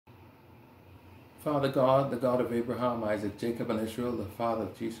Father God, the God of Abraham, Isaac, Jacob, and Israel, the Father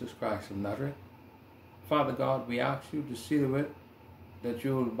of Jesus Christ of Nazareth. Father God, we ask you to see to it that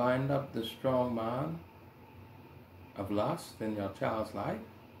you will bind up the strong man of lust in your child's life,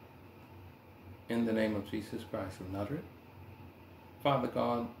 in the name of Jesus Christ of Nazareth. Father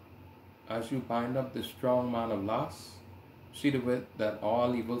God, as you bind up the strong man of lust, see to it that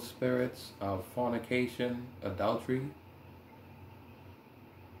all evil spirits of fornication, adultery,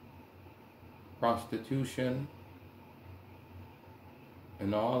 prostitution,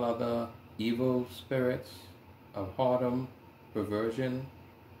 and all other evil spirits of whoredom, perversion,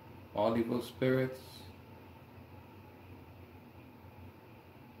 all evil spirits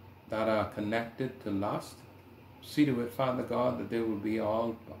that are connected to lust, see to it, Father God, that they will be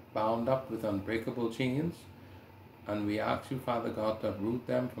all bound up with unbreakable chains. And we ask you, Father God, to uproot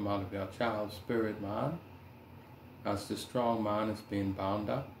them from out of your child's spirit man, as the strong man is being bound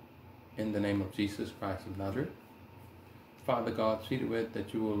up, in the name of Jesus Christ of Nazareth. Father God, see to it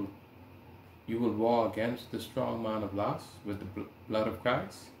that you will war against the strong man of lust with the blood of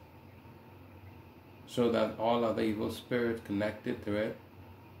Christ, so that all other evil spirits connected to it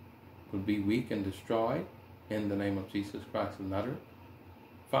will be weak and destroyed, in the name of Jesus Christ of Nazareth.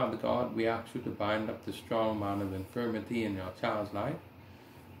 Father God, we ask you to bind up the strong man of infirmity in your child's life.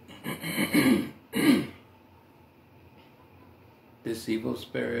 This evil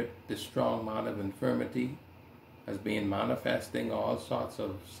spirit, this strong man of infirmity, has been manifesting all sorts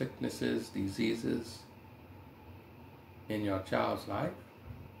of sicknesses, diseases in your child's life.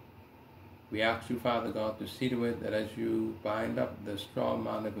 We ask you, Father God, to see to it that as you bind up the strong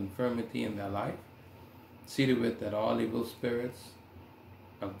man of infirmity in their life, see to it that all evil spirits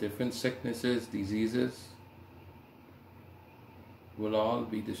of different sicknesses, diseases, will all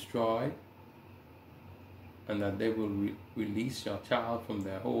be destroyed, and that they will release your child from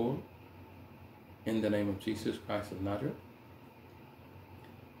their hold, in the name of Jesus Christ of Nazareth.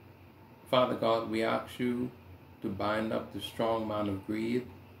 Father God, we ask you to bind up the strong man of greed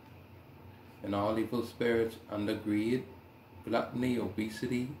and all evil spirits under greed, gluttony,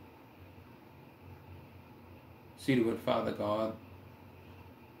 obesity. See to it, Father God,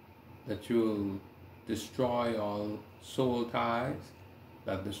 that you will destroy all soul ties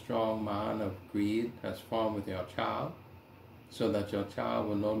that the strong man of greed has formed with your child, so that your child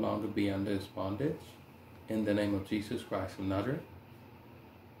will no longer be under his bondage, in the name of Jesus Christ of Nazareth.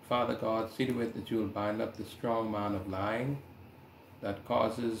 Father God, see to it that you will bind up the strong man of lying that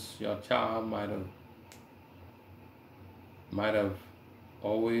causes your child might have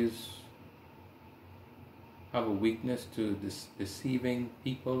always have a weakness to deceiving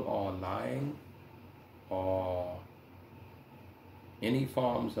people or lying or any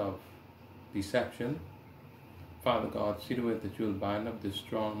forms of deception. Father God, see to it that you will bind up this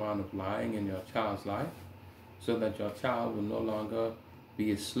strong man of lying in your child's life, so that your child will no longer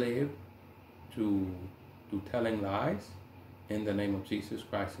be a slave to telling lies, in the name of Jesus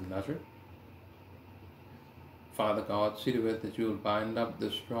Christ of Nazareth. Father God, see to it that you will bind up the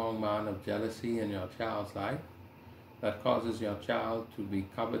strong man of jealousy in your child's life that causes your child to be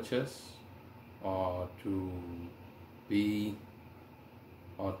covetous or to hate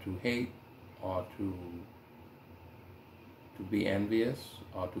or to be envious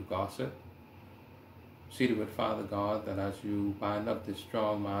or to gossip. See to it, Father God, that as you bind up this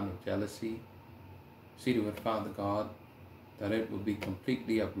strong man of jealousy, see to it, Father God, that it will be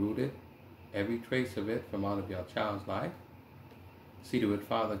completely uprooted, every trace of it from out of your child's life. See to it,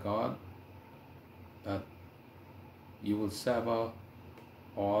 Father God, that you will sever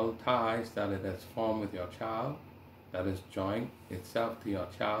all ties that it has formed with your child, that is joined itself to your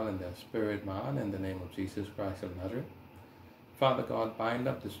child and their spirit man, in the name of Jesus Christ of Nazareth. Father God, bind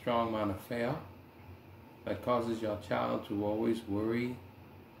up the strong man of fear that causes your child to always worry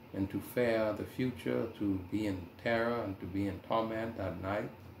and to fear the future, to be in terror and to be in torment at night,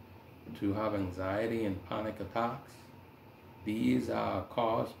 to have anxiety and panic attacks. These are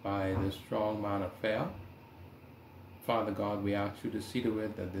caused by the strong man of fear. Father God, we ask you to see to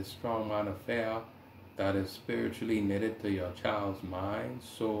it that this strong man of fear that is spiritually knitted to your child's mind,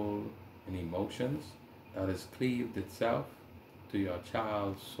 soul, and emotions, that has cleaved itself to your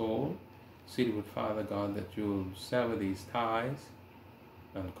child's soul, see to it, Father God, that you will sever these ties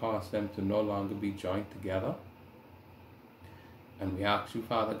and cause them to no longer be joined together. And we ask you,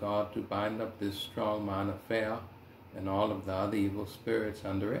 Father God, to bind up this strong man of fear and all of the other evil spirits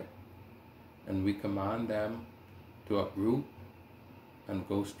under it. And we command them to uproot and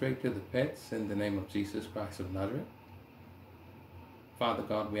go straight to the pits, in the name of Jesus Christ of Nazareth. Father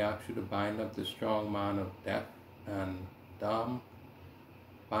God, we ask you to bind up the strong man of deaf and dumb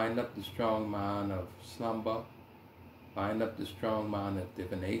Bind up the strong mind of slumber. Bind up the strong mind of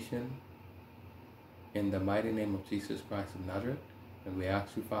divination. In the mighty name of Jesus Christ of Nazareth. And we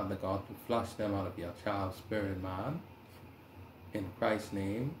ask you, Father God, to flush them out of your child's spirit and mind. In Christ's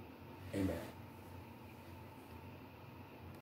name, amen.